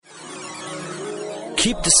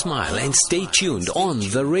Keep the smile and stay tuned on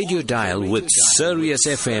the radio dial with Sirius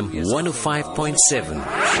FM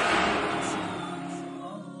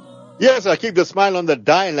 105.7. Yes, I keep the smile on the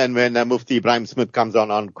dial, and when Mufti Ebrahim Smith comes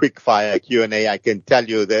on quick fire Q&A, I can tell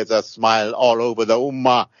you there's a smile all over the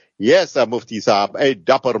ummah. Yes, Mufti Saab, a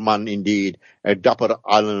dapper man indeed, a dapper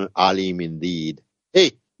alim indeed.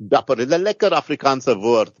 Hey, dapper is a lekker Afrikaanse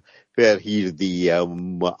woord where he's the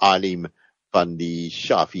alim from the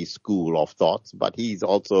Shafi school of thoughts, but he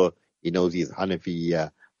knows his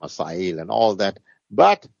Hanafi masail and all that,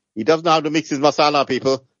 but he doesn't know how to mix his masala,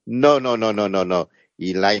 people. No.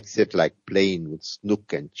 He likes it like plain with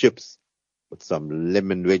snook and chips, with some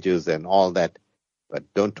lemon wedges and all that.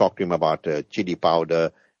 But don't talk to him about chili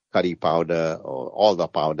powder, curry powder, or all the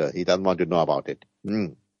powder. He doesn't want to know about it.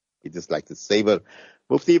 He just likes to savor.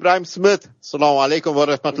 Mufti Ebrahim Smith, Assalamu alaikum wa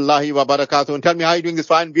rahmatullahi wa barakatuh. And tell me how you're doing this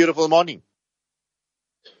fine, beautiful morning.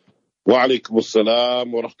 Wa alaikum assalam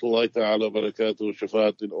wa rahmatullahi ta'ala wa barakatuh.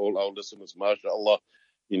 Shafaat in all our listeners. MashaAllah.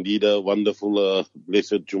 Indeed a wonderful,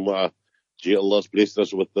 blessed Jumu'ah. Allah's blessed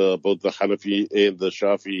us with both the Hanafi and the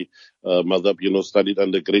Shafi madhab, studied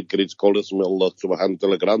under great scholars. May Allah subhanahu wa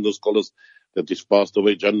ta'ala grant those scholars that is passed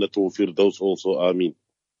away. Jannatul Firdaus also. Ameen.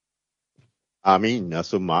 Ameen.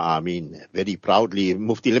 Summa Ameen. Very proudly.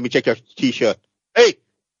 Mufti, let me check your t-shirt. Hey!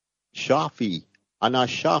 Shafi. Ana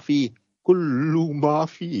Shafi. Kullu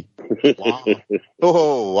Mafi. Wow.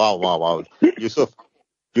 Oh, wow. Yusuf.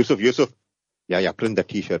 Yeah, print the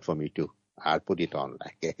t-shirt for me too. I'll put it on.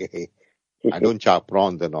 I don't chop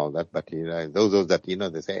prawns and all that, but those that,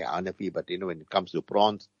 they say Hanafi, but when it comes to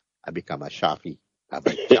prawns, I become a Shafi.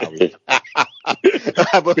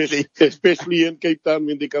 Especially in Cape Town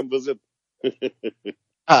when they come visit.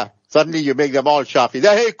 Suddenly you make them all Shafi.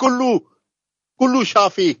 Hey, Kullu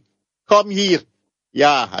Shafi, come here.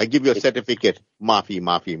 Yeah, I give you a certificate. Mafi.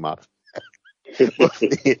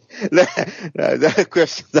 The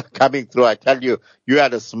questions are coming through. I tell you, you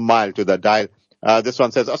had a smile to the dial. This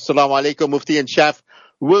one says, Assalamu alaikum, Mufti and Shaf.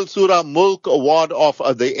 Will Surah Mulk ward off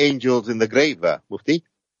the angels in the grave, Mufti?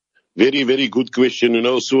 Very, very good question.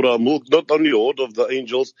 Surah Mulk not only ward off the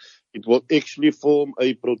angels, it will actually form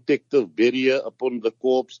a protective barrier upon the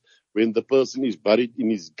corpse when the person is buried in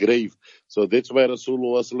his grave. So that's why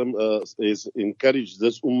Rasulullah has encouraged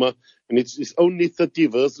this ummah. And it's only 30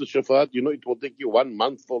 verses, Shafaat. It will take you 1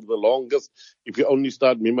 month for the longest if you only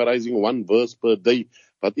start memorizing 1 verse per day.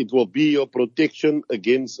 But it will be your protection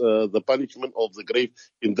against the punishment of the grave.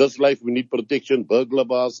 In this life, we need protection, burglar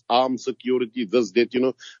bars, armed security,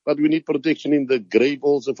 that. But we need protection in the grave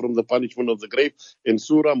also from the punishment of the grave. And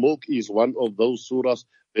Surah Mulk is one of those surahs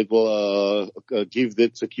that will give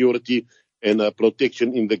that security and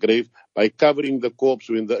protection in the grave by covering the corpse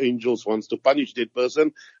when the angels wants to punish that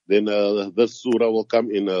person. Then this surah will come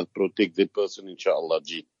and protect that person, inshallah.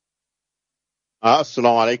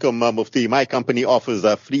 Assalamu alaikum, Mufti. My company offers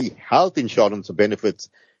free health insurance benefits.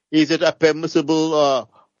 Is it permissible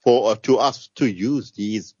to us to use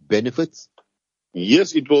these benefits?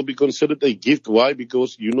 Yes, it will be considered a gift. Why?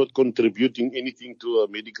 Because you're not contributing anything to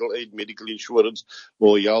medical aid, medical insurance,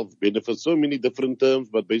 or health benefits. So many different terms,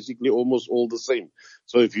 but basically almost all the same.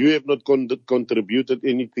 So if you have not contributed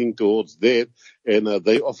anything towards that, and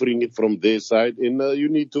they're offering it from their side, and you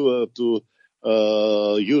need to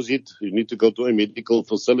use it, you need to go to a medical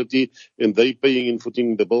facility, and they paying and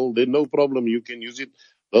footing the bill, then no problem, you can use it.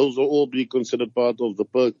 Those will all be considered part of the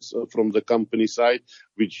perks from the company side,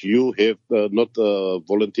 which you have not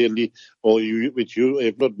voluntarily, or which you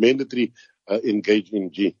have not mandatory engaged in.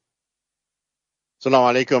 Assalamu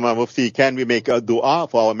alaikum, Mufti. Can we make a dua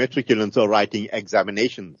for our matriculants or writing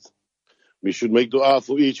examinations? We should make dua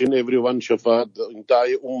for each and every one, Shafaat. The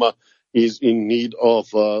entire ummah is in need of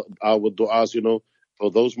our du'as, For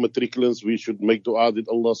those matriculants, we should make dua that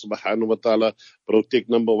Allah subhanahu wa ta'ala protect,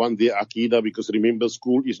 number one, their aqidah, because remember,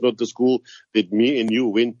 school is not the school that me and you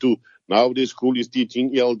went to. Nowadays, school is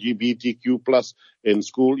teaching LGBTQ+, and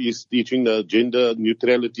school is teaching gender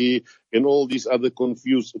neutrality and all these other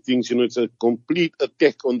confused things. It's a complete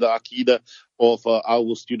attack on the aqidah of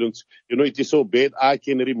our students. It is so bad. I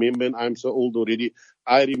can remember, and I'm so old already,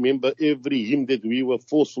 I remember every hymn that we were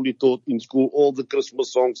forcefully taught in school, all the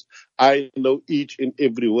Christmas songs. I know each and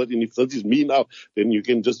every word. And if that is me now, then you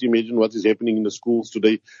can just imagine what is happening in the schools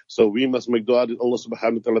today. So we must make dua that Allah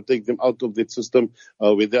subhanahu wa ta'ala take them out of that system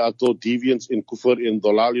where they are taught deviance and kufr and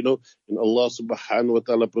dalal, and Allah subhanahu wa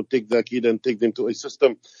ta'ala protect the aqidah and take them to a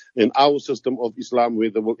system, in our system of Islam, where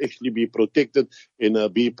they will actually be protected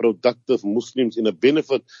and be productive Muslims in a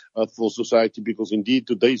benefit for society, because indeed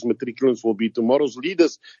today's matriculants will be tomorrow's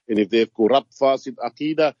leaders, and if they have corrupt, fasid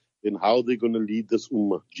aqidah, then how are they going to lead this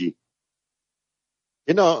ummah?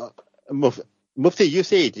 You know, Mufti, you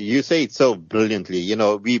say it so brilliantly.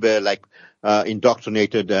 We were like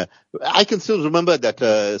indoctrinated. I can still remember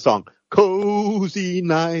that song, Cozy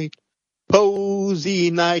Night,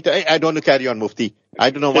 Cozy Night. I don't want to carry on, Mufti. I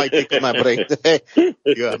don't know why it tickled my brain.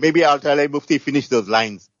 Yeah, maybe I'll tell Mufti finish those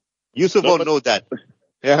lines. Yusuf No, won't know that.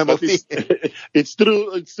 Yeah, but Mufti. it's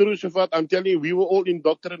true, Shafat. I'm telling you, we were all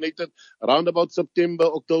indoctrinated around about September,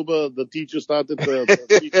 October. The teacher started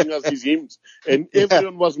teaching us these hymns, and Yeah,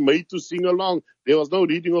 everyone was made to sing along. There was no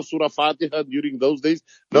reading of Surah Fatiha during those days.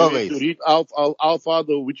 We no had to ways. read our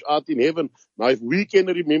Father which art in heaven. Now, if we can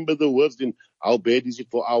remember the words, then how bad is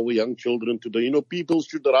it for our young children today? People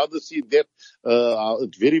should rather see that.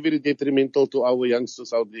 It's very, very detrimental to our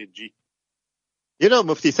youngsters out there, G.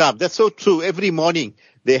 Mufti Saab, that's so true. Every morning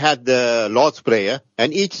they had the Lord's Prayer,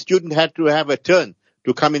 and each student had to have a turn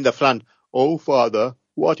to come in the front. Oh, Father,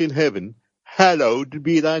 what in heaven, hallowed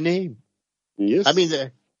be thy name. I mean,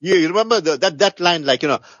 Yes. you remember that line, like,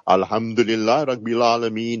 Alhamdulillah, Rabbil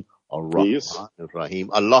Alameen, Yes. Ar-Rahman,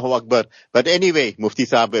 Ar-Rahim, Allahu Akbar. But anyway, Mufti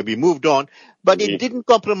Saab, we moved on, but it didn't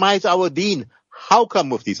compromise our deen. How come,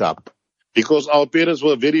 Mufti Saab? Because our parents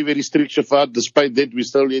were very, very strict, Shafat. Despite that, we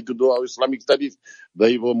still had to do our Islamic studies.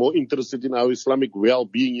 They were more interested in our Islamic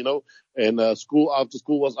well-being, And school, after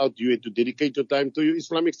school was out, you had to dedicate your time to your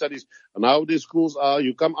Islamic studies. And nowadays, schools are,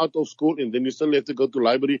 you come out of school and then you still have to go to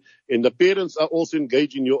library. And the parents are also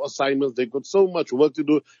engaged in your assignments. They've got so much work to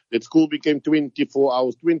do that school became 24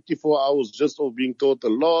 hours. 24 hours just of being taught a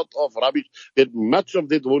lot of rubbish that much of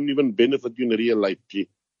that won't even benefit you in real life, G.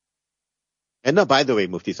 And now, by the way,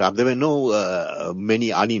 Mufti Saab, there were no many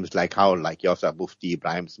alims like yourself, Mufti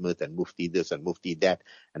Ebrahim Smith and Mufti this and Mufti that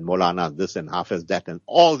and Maulana this and Hafiz that and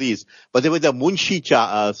all these. But there were the Munshi,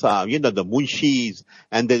 the Munshis,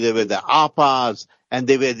 and there were the Apas, and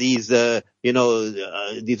there were these,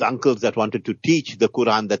 these uncles that wanted to teach the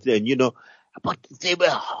Quran, but they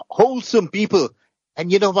were wholesome people.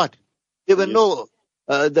 And you know what? There were no,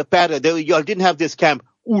 y'all didn't have this camp,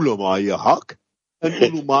 Ulama-i Haq and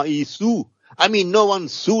Ulama-i Su. I mean, no one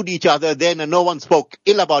sued each other then and no one spoke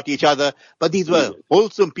ill about each other, but these were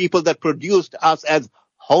wholesome people that produced us as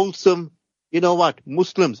wholesome,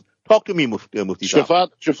 Muslims. Talk to me, Mufti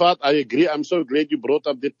Saab. Shafat, I agree. I'm so glad you brought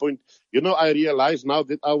up that point. I realize now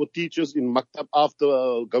that our teachers in Maktab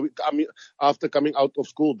after coming out of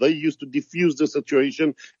school, they used to diffuse the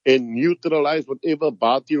situation and neutralize whatever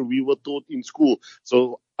batil we were taught in school.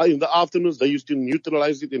 So in the afternoons, they used to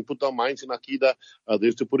neutralize it and put our minds in Aqidah. They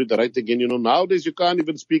used to put it right again. Nowadays you can't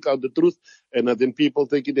even speak out the truth, and then people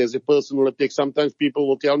take it as a personal attack. Sometimes people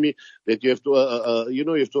will tell me that you have to, you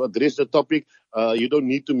have to address the topic. You don't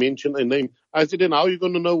need to mention a name. I said, then how are you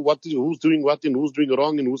going to know who's doing what and who's doing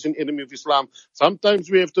wrong and who's an enemy of Islam?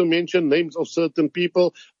 Sometimes we have to mention names of certain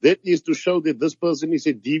people. That is to show that this person is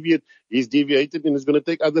a deviant. He's deviated and is going to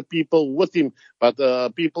take other people with him. But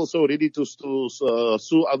people so ready to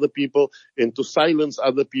sue other people and to silence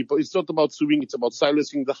other people. It's not about suing. It's about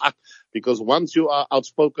silencing the haq. Because once you are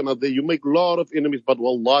outspoken out there, you make a lot of enemies. But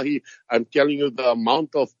wallahi, I'm telling you, the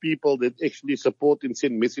amount of people that actually support and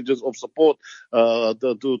send messages of support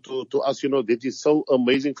to us, that is so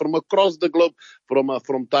amazing from across the globe,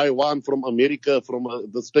 from Taiwan, from America, from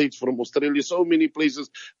the States, from Australia, so many places,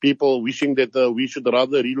 people wishing that we should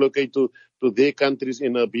rather relocate to their countries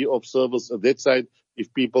and be of service at that side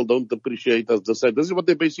if people don't appreciate us this side. This is what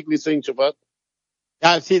they're basically saying, Shafat.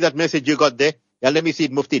 Yeah, I see that message you got there. Yeah, let me see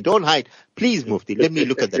it, Mufti. Don't hide. Please, Mufti, let me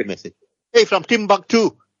look at that message. Hey, from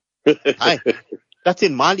Timbuktu. Hi. That's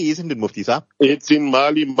in Mali, isn't it, Mufti Saab? It's in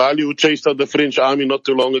Mali, who chased out the French army not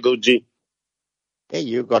too long ago, G. Hey,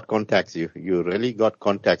 you got contacts. You really got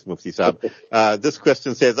contacts, Mufti Saab. This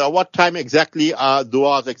question says, what time exactly are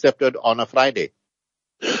du'as accepted on a Friday?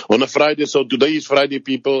 On a Friday, so today is Friday,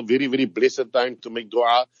 people, very, very blessed time to make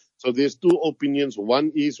dua. So there's two opinions.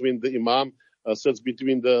 One is when the Imam sits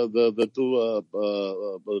between the two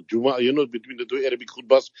Juma, between the two Arabic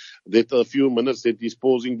khutbahs, that a few minutes that he's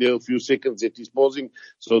pausing there, a few seconds that he's pausing.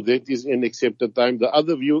 So that is an accepted time. The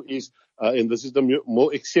other view is, and this is the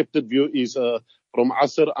more accepted view, is from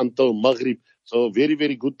Asr until Maghrib. So very,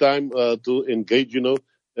 very good time to engage,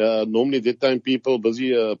 normally that time people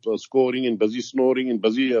busy scoring and busy snoring and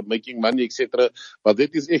busy making money, etc. But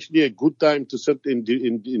that is actually a good time to sit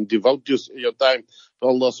and devote your time to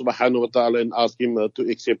Allah subhanahu wa ta'ala and ask Him to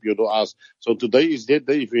accept your du'as. So today is that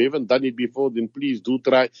day. If you haven't done it before, then please do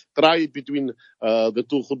try. Try it between the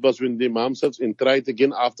two khutbahs when the Imam sits, and try it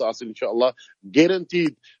again after Asr, inshallah.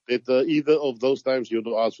 Guaranteed that either of those times your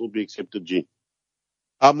du'as will be accepted, G.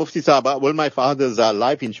 Mufti Saab, will my father's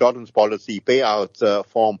life insurance policy payouts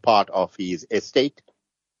form part of his estate?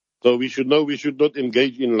 So we should know we should not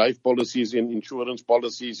engage in life policies, in insurance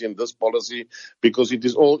policies, in this policy, because it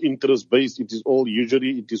is all interest-based, it is all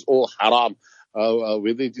usury, it is all haram.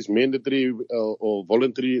 Whether it is mandatory or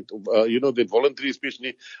voluntary, that voluntary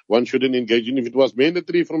especially, one shouldn't engage in. If it was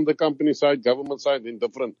mandatory from the company side, government side, then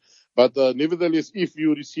different. But nevertheless, if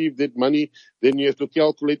you receive that money, then you have to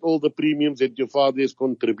calculate all the premiums that your father has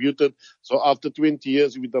contributed. So after 20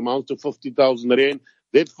 years, if it amounts to 50,000 rand,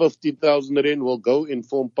 that 50,000 rand will go and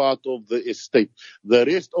form part of the estate. The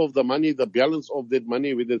rest of the money, the balance of that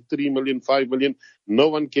money, whether 3 million, 5 million, no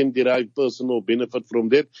one can derive personal benefit from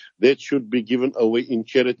that. That should be given away in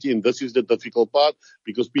charity. And this is the difficult part,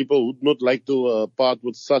 because people would not like to part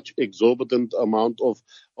with such exorbitant amount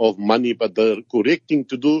of money. But the correct thing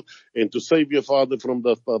to do and to save your father from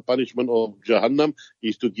the punishment of Jahannam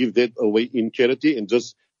is to give that away in charity and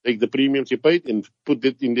just take the premiums you paid and put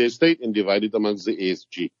it in the estate and divide it amongst the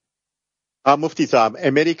ASG. Mufti Saab,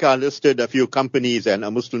 America listed a few companies and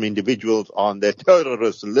Muslim individuals on their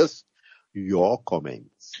terrorist list. Your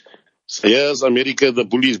comments? So yes, America, the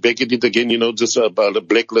bullies back at it again, just about the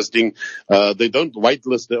blacklisting. They don't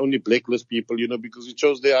whitelist, they only blacklist people, because it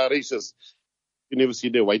shows they are racist. You never see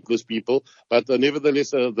their whitelist people. But nevertheless,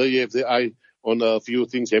 they have their eye on a few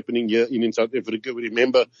things happening here in South Africa. We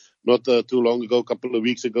remember not too long ago, a couple of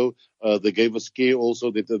weeks ago, they gave a scare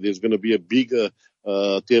also that there's going to be a big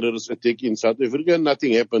terrorist attack in South Africa, and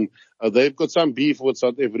nothing happened. They've got some beef with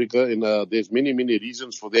South Africa, and there's many, many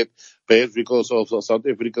reasons for that. Perhaps because of South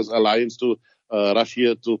Africa's alliance to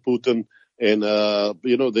Russia, to Putin, and,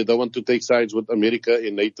 they don't want to take sides with America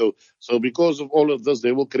and NATO. So because of all of this,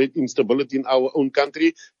 they will create instability in our own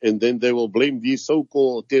country, and then they will blame these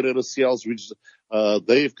so-called terrorist cells, which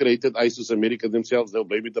they've created, ISIS, America themselves. They'll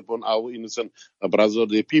blame it upon our innocent brothers.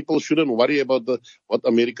 The people shouldn't worry about what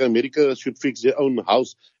America. America should fix their own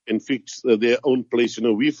house and fix their own place.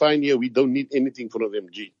 We find here we don't need anything from them,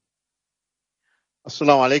 G.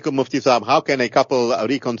 Assalamu alaikum, Mufti Saab. How can a couple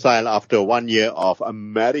reconcile after 1 year of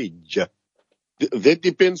marriage? That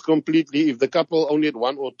depends completely. If the couple only had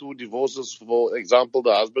 1 or 2 divorces, for example,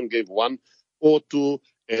 the husband gave 1 or 2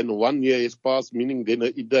 and 1 year has passed, meaning then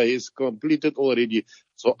Ida is completed already.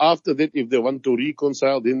 So after that, if they want to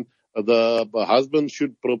reconcile, then the husband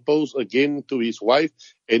should propose again to his wife,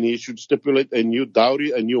 and he should stipulate a new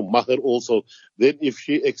dowry, a new mahr also. Then if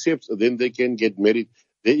she accepts, then they can get married.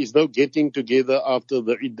 There is no getting together after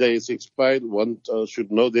the iddah is expired. One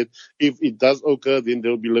should know that if it does occur, then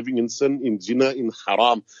they'll be living in sin, in zina, in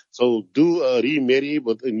haram. So do remarry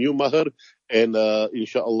with a new mahr and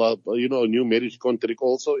inshallah, a new marriage contract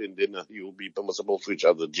also, and then you will be permissible for each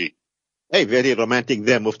other. G. Hey, very romantic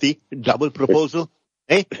there, Mufti. Double proposal.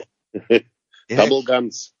 Hey? Double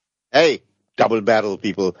guns. Hey, double barrel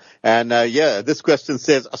people. And this question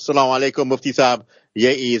says, Assalamu alaikum, Mufti Saab.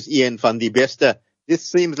 Here is Ian van die Beste. This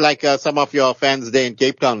seems like some of your fans there in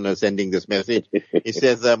Cape Town are sending this message. It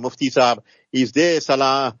says, Mufti Saab, is there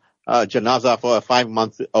Salah Janaza for a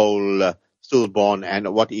 5-month-old stillborn,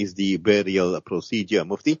 and what is the burial procedure,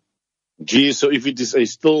 Mufti? Gee, so if it is a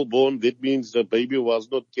stillborn, that means the baby was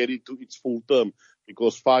not carried to its full term,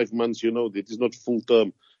 because 5 months, that is not full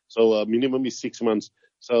term. So minimum is 6 months.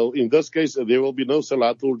 So in this case, there will be no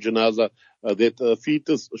Salatul Janaza. That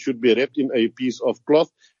fetus should be wrapped in a piece of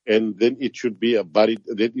cloth, and then it should be buried.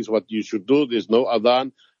 That is what you should do. There's no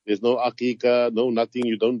adhan, there's no akika, no nothing.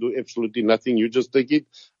 You don't do absolutely nothing. You just take it,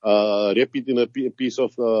 wrap it in a piece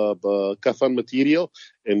of kafan material,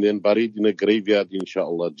 and then bury it in a graveyard,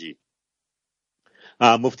 inshallah. Ji.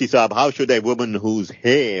 Mufti Saab, how should a woman whose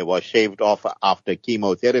hair was shaved off after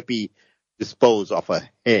chemotherapy dispose of her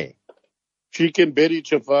hair? She can bury it,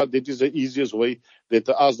 Shafa. That is the easiest way. That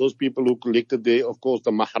to ask those people who collected there, of course,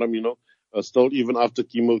 the mahram, still even after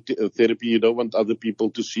chemotherapy, you don't want other people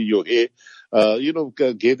to see your hair.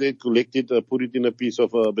 Get it, collect it, put it in a piece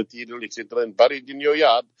of material, etc., and bury it in your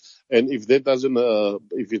yard. And if that doesn't,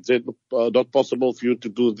 if it's not possible for you to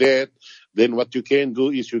do that, then what you can do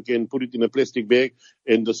is you can put it in a plastic bag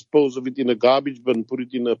and dispose of it in a garbage bin. Put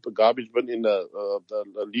it in a garbage bin,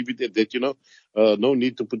 leave it at that. No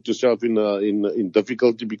need to put yourself in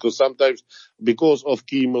difficulty, because sometimes, because of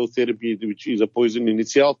chemotherapy, which is a poison in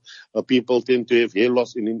itself, people tend to have hair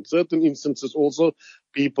loss. And in certain instances also,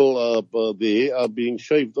 people, their hair are being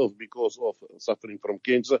shaved off because of suffering from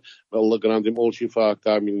cancer. Allah grant them all shifa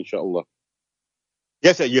kamil, inshallah.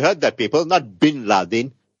 Yes, sir, you heard that, people. Not bin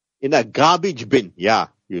Laden. In a garbage bin. Yeah,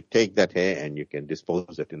 you take that hair and you can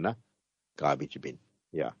dispose it in a garbage bin.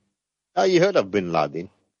 Yeah. You heard of bin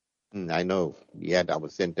Laden. I know. We had our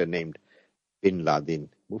center named bin Laden.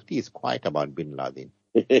 Mufti is quiet about bin Laden.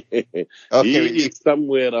 Okay. He is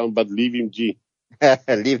somewhere around, but leave him, G.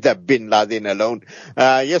 Leave that bin Laden alone.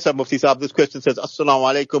 Yes, Mufti Saab, this question says, Assalamu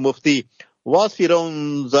alaikum, Mufti. Was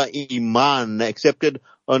Firouns imaan accepted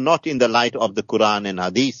or not in the light of the Quran and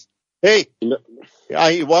Hadith? Hey,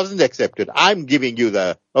 it wasn't accepted. I'm giving you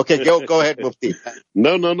the... Okay, go ahead, Mufti.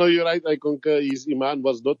 No, you're right. I concur. His iman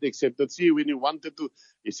was not accepted. See, when he wanted to,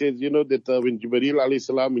 he said, that when Jibreel alayhi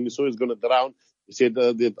salam, when he saw he's going to drown, he said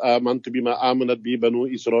that aman to be ma amanat bi banu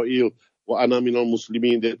Israel wa ana min al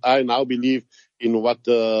muslimin, that I now believe in what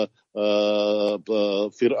Musa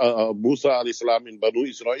alayhi salam in Banu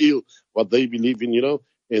Israel, what they believe in,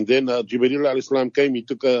 And then Jibreel alayhi salam came, he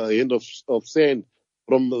took a hand of sand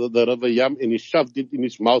from the river Yam and he shoved it in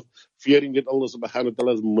his mouth, fearing that Allah subhanahu wa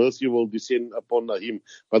ta'ala's mercy will descend upon him.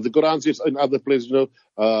 But the Quran says in other places, Ala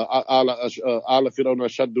Firaun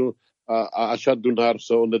ashaddu nar.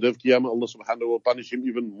 So on the day of Qiyamah, Allah subhanahu wa ta'ala will punish him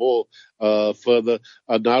even more further.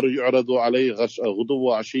 Naru yu'radu alayhi ghudu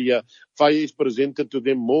wa ashiya. Fire is presented to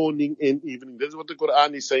them morning and evening. That's what the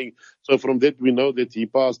Quran is saying. So from that we know that he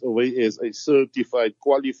passed away as a certified,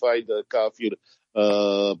 qualified kafir.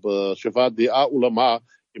 Shafat, there are ulama,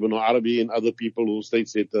 Ibn Arabi and other people who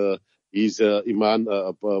states that his iman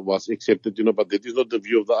was accepted, but that is not the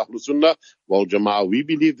view of the Ahlul Sunnah. Well, Jama'ah, we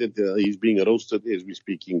believe that he's being roasted as we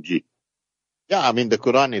speaking, G. Yeah, I mean, the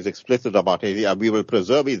Quran is explicit about it. We will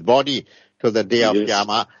preserve his body to the day of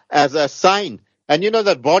Qiyamah as a sign. And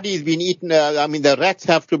that body is being eaten. The rats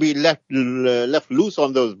have to be left loose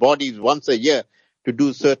on those bodies once a year to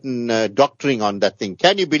do certain doctoring on that thing.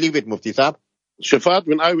 Can you believe it, Mufti Saab? Shafat,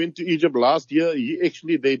 when I went to Egypt last year,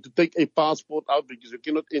 they had to take a passport out because you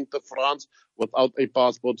cannot enter France without a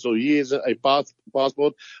passport. So he has a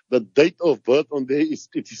passport. The date of birth on there is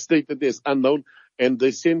stated as unknown. And they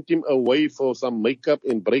sent him away for some makeup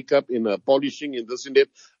and breakup and polishing and this and that.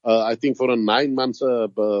 I think for a 9 months, where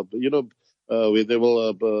they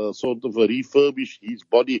will sort of refurbish his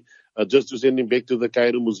body just to send him back to the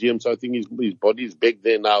Cairo Museum. So I think his body is back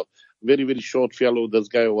there now. Very, very short fellow. This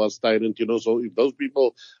guy was tyrant, So if those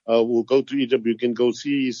people will go to Egypt, you can go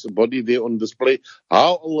see his body there on display.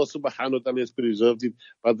 How Allah subhanahu wa ta'ala has preserved it.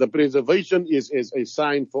 But the preservation is a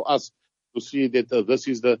sign for us to see that this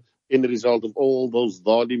is the end result of all those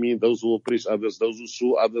dhalimin, those who oppress others, those who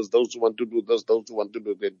sue others, those who want to do this, those who want to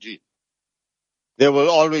do that. Gee. There will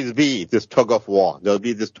always be this tug of war. There will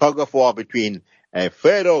be this tug of war between a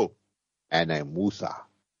Pharaoh and a Musa.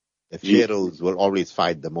 The Pharaohs will always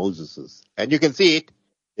fight the Moseses. And you can see it.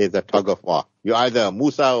 There's a tug of war. You're either a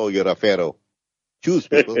Musa or you're a Pharaoh. Choose,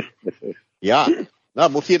 people. Yeah. Now,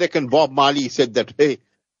 Mufti reckon Bob Marley said that, hey,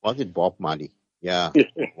 was it Bob Marley? Yeah.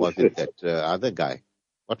 Was it that other guy?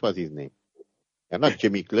 What was his name? Yeah, not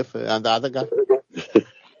Jimmy Cliff and the other guy.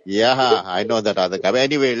 Yeah, I know that other guy. But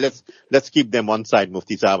anyway, let's keep them on side,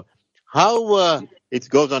 Mufti Saab. How it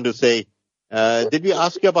goes on to say, did we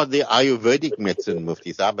ask you about the Ayurvedic medicine,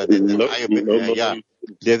 Mufti Saab? No.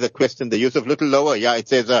 There's a question, the Yusuf, little lower. Yeah, it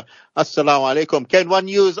says, Assalamu alaikum. Can one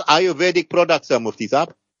use Ayurvedic products, Mufti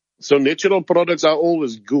Saab? So natural products are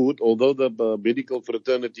always good, although the medical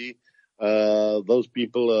fraternity, those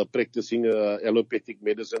people practicing allopathic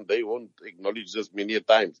medicine, they won't acknowledge this many a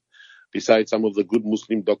times, besides some of the good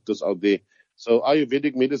Muslim doctors out there. So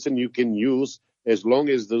Ayurvedic medicine you can use as long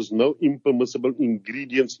as there's no impermissible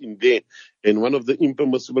ingredients in there. And one of the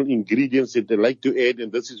impermissible ingredients that they like to add,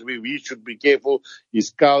 and this is where we should be careful,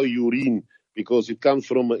 is cow urine, because it comes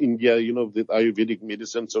from India, that Ayurvedic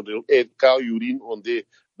medicine. So they'll add cow urine on there.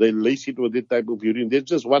 They lace it with that type of urine. There's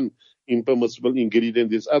just one impermissible ingredient.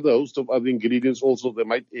 There's other host of other ingredients also they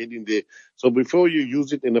might add in there. So before you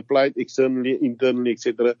use it and apply it externally, internally,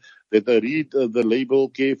 etc., that read the label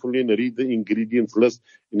carefully and read the ingredients list.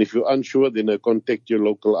 And if you're unsure, then contact your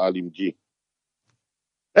local alim. G.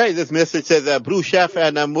 Hey, this message says, Brew Chef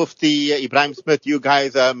and Mufti Ebrahim Smith, you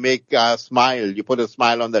guys make smile. You put a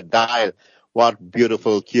smile on the dial. What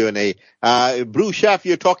beautiful Q&A. Brew Chef,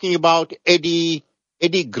 you're talking about Eddie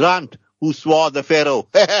Grant, who swore the Pharaoh.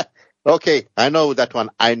 Okay, I know that one.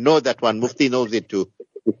 Mufti knows it too.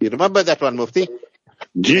 You remember that one, Mufti?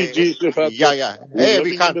 Yeah. Hey,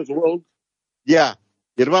 we can't. Yeah.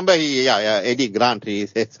 You remember Eddie Grant, he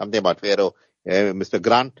said something about Pharaoh. Mr.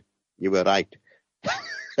 Grant, you were right.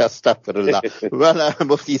 Astaghfirullah. Well,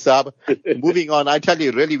 Mufti Saab, moving on, I tell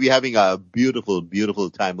you, really, we're having a beautiful, beautiful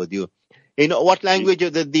time with you. In what language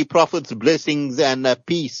did the Prophet's blessings and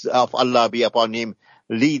peace of Allah be upon him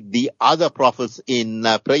lead the other prophets in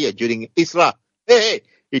prayer during Isra? Hey,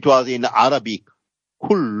 it was in Arabic.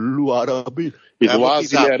 Kullu Arabic. It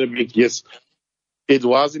was in Arabic, yes. It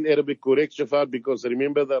was in Arabic, correct, Shafat, because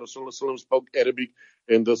remember that Rasulullah spoke Arabic,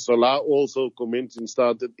 and the Salah also commenced and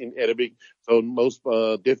started in Arabic. So most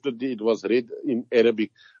definitely it was read in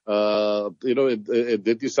Arabic.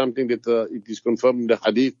 That is something that it is confirmed in the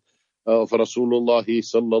hadith of Rasulullah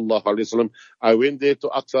sallallahu alaihi wasallam. I went there to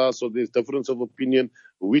Aqsa, so there's difference of opinion.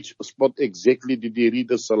 Which spot exactly did he read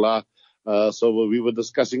the Salah? So we were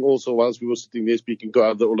discussing also whilst we were sitting there speaking to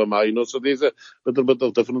other ulama, so there's a little bit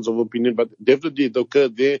of difference of opinion, but definitely it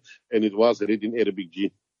occurred there and it was read in Arabic.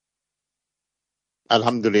 G.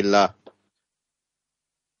 Alhamdulillah.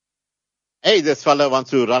 Hey, this fella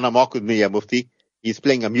wants to run amok with me, Mufti. He's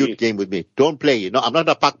playing a mute game with me. Don't play. No, I'm not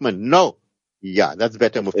a Pakman. No. Yeah, that's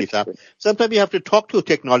better, Mufti Sahib. Sometimes you have to talk to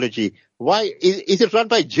technology. Why? Is it run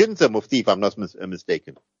by jinns, Mufti, if I'm not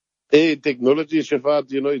mistaken? Hey, technology, Shafat,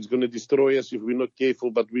 it's going to destroy us if we're not careful,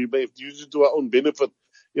 but we may have to use it to our own benefit.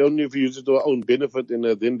 Only if we use it to our own benefit, and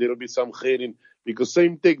then there will be some khairin. Because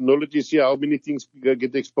same technology, see how many things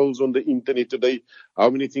get exposed on the internet today,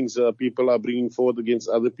 how many things people are bringing forward against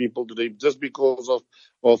other people today, just because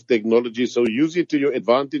of technology. So use it to your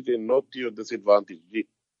advantage and not to your disadvantage.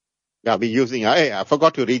 Yeah, we're using, I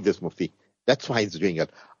forgot to read this, Mufti. That's why it's doing it.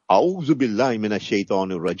 A'udhu billahi minash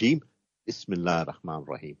shaitanir rajim. Bismillah ar-Rahman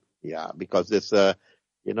ar-Rahim. Yeah, because this,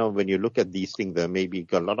 when you look at these things, there may be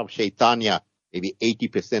a lot of shaitania, maybe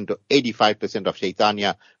 80% or 85% of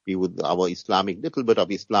shaitania. We would, our Islamic, little bit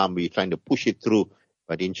of Islam, we're trying to push it through,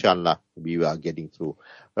 but inshallah, we are getting through.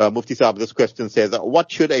 Mufti Sahib, this question says,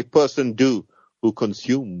 what should a person do who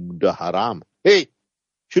consumed the haram? Hey,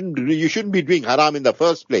 you shouldn't be doing haram in the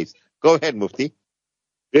first place. Go ahead, Mufti.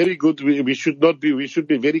 Very good. We should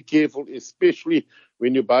be very careful, especially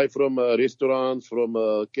when you buy from restaurants,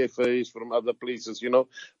 from cafes, from other places,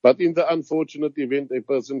 But in the unfortunate event, a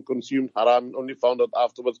person consumed haram and only found out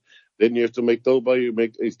afterwards, then you have to make tawbah, you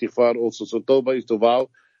make istighfar also. So tawbah is to vow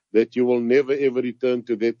that you will never ever return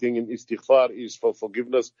to that thing, and istighfar is for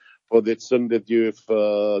forgiveness for that sin that you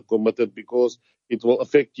have committed, because it will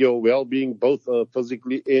affect your well-being, both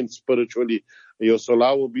physically and spiritually. Your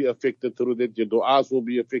salah will be affected through that. Your du'as will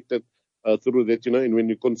be affected through that, And when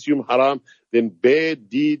you consume haram, then bad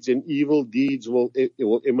deeds and evil deeds will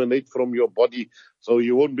emanate from your body. So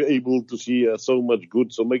you won't be able to see so much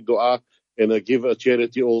good. So make dua and give a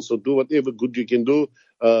charity also. Do whatever good you can do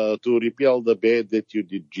to repel the bad that you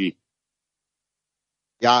did, G.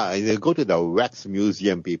 Yeah, they go to the wax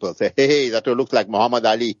museum, people say, hey, that will look like Muhammad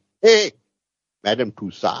Ali. Hey, Madame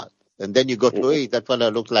Tussauds. And then you go to, hey, that fella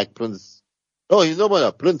looks like Prince. Oh, he's not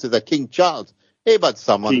a prince, he's a King Charles. Hey, but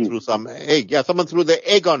someone threw some egg. Yeah, someone threw the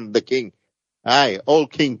egg on the king. Aye, old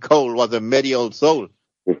King Cole was a merry old soul.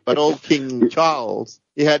 But old King Charles,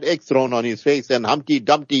 he had eggs thrown on his face and Humpty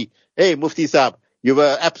Dumpty. Hey, Mufti Sahib, you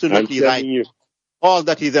were absolutely right. All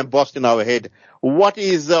that is embossed in our head. What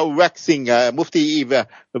is waxing? Mufti, we're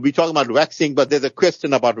talking about waxing, but there's a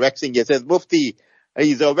question about waxing. It says, Mufti,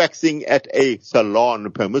 is waxing at a salon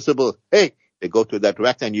permissible? Hey, they go to that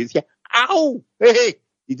wax and you say, ow! Hey,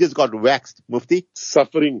 he just got waxed, Mufti.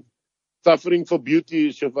 Suffering for beauty,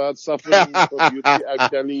 Shafat, suffering for beauty. I'm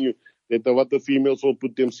telling you that what the females will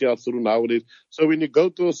put themselves through nowadays. So when you go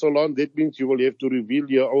to a salon, that means you will have to reveal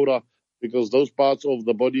your aura, because those parts of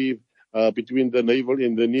the body between the navel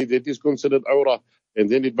and the knee, that is considered aura. And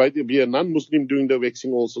then it might be a non-Muslim doing the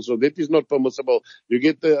waxing also. So that is not permissible. You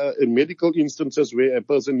get in medical instances where a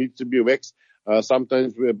person needs to be waxed,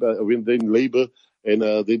 sometimes when they're in labor and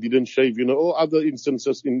they didn't shave, or other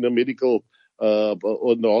instances in the medical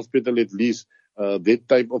or in the hospital at least, that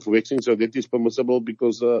type of waxing. So that is permissible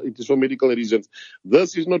because it is for medical reasons.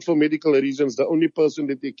 This is not for medical reasons. The only person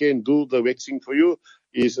that they can do the waxing for you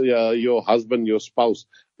is your husband, your spouse.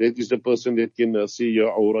 That is the person that can see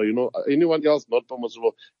your aura. Anyone else, not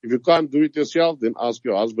permissible. If you can't do it yourself, then ask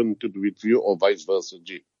your husband to do it for you, or vice versa.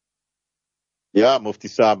 G. Yeah, Mufti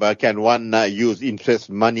Sahib, can one use interest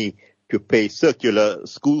money to pay circular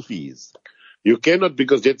school fees? You cannot,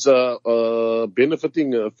 because that's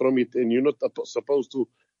benefiting from it, and you're not supposed to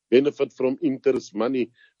benefit from interest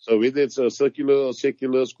money. So whether it's a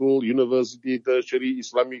secular school, university, tertiary,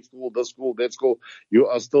 Islamic school, this school, that school, you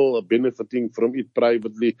are still benefiting from it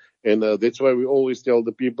privately. And that's why we always tell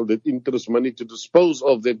the people that interest money, to dispose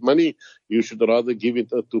of that money, you should rather give it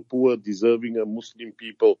to poor, deserving Muslim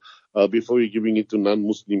people before you're giving it to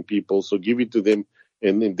non-Muslim people. So give it to them,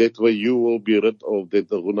 and in that way you will be rid of that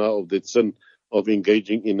ghuna, of that sin of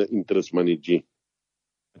engaging in interest money, G.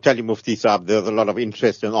 I tell you, Mufti Sahib, there's a lot of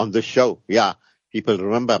interest on this show. Yeah, people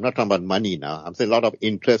remember, I'm not talking about money now. I'm saying a lot of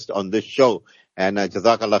interest on this show. And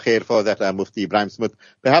Jazakallah khair for that, Mufti Ebrahim Smith.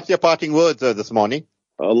 Perhaps your parting words this morning?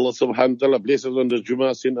 Allah subhanahu wa ta'ala bless us on the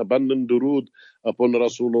Jummah, send abundant durood upon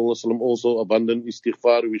Rasulullah sallam, also abundant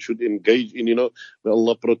istighfar we should engage in, May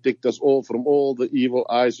Allah protect us all from all the evil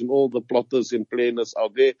eyes and all the plotters and planners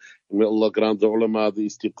out there. And may Allah grant the ulama the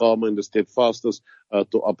istiqamah and the steadfastness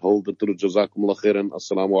to uphold the truth. Jazakumullah khairan.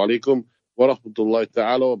 Assalamu alaikum wa rahmatullahi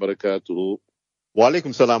ta'ala wa barakatuhu. Wa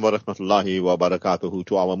alaikum salam wa rahmatullahi wa barakatuhu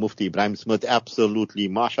to our Mufti Ebrahim Smith. Absolutely,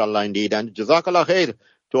 mashallah indeed. And jazakallah khair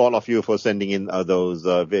to all of you for sending in those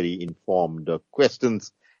very informed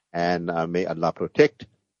questions. And may Allah protect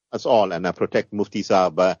us all and protect Mufti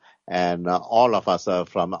Sahab and all of us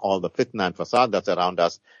from all the fitna and fasad that's around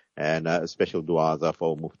us. And special du'as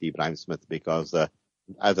for Mufti Ebrahim Smith because,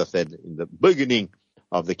 as I said in the beginning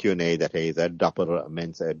of the Q&A, that he is a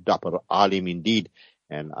dapper alim indeed.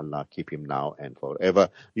 And Allah keep him now and forever.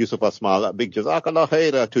 Yusuf Asmal, a big jazakallah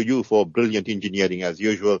khair to you for brilliant engineering as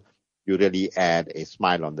usual. You really add a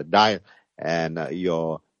smile on the dial, and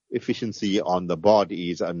your efficiency on the board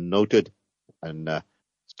is noted. And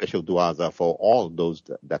special du'as for all those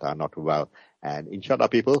that are not well. And inshallah,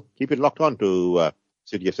 people, keep it locked on to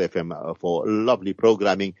Sirius FM for lovely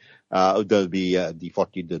programming. There'll be the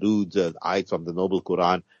 40 Daroods, ayats from the Noble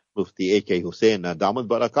Quran. Mufti A.K. Hussain, Damat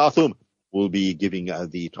Barakathum, will be giving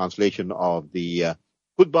the translation of the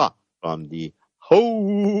khutbah from the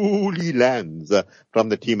Holy Lands. From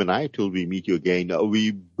the team and I, till we meet you again,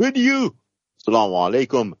 we bid you Assalamu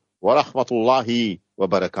alaikum wa rahmatullahi wa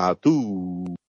barakatuh.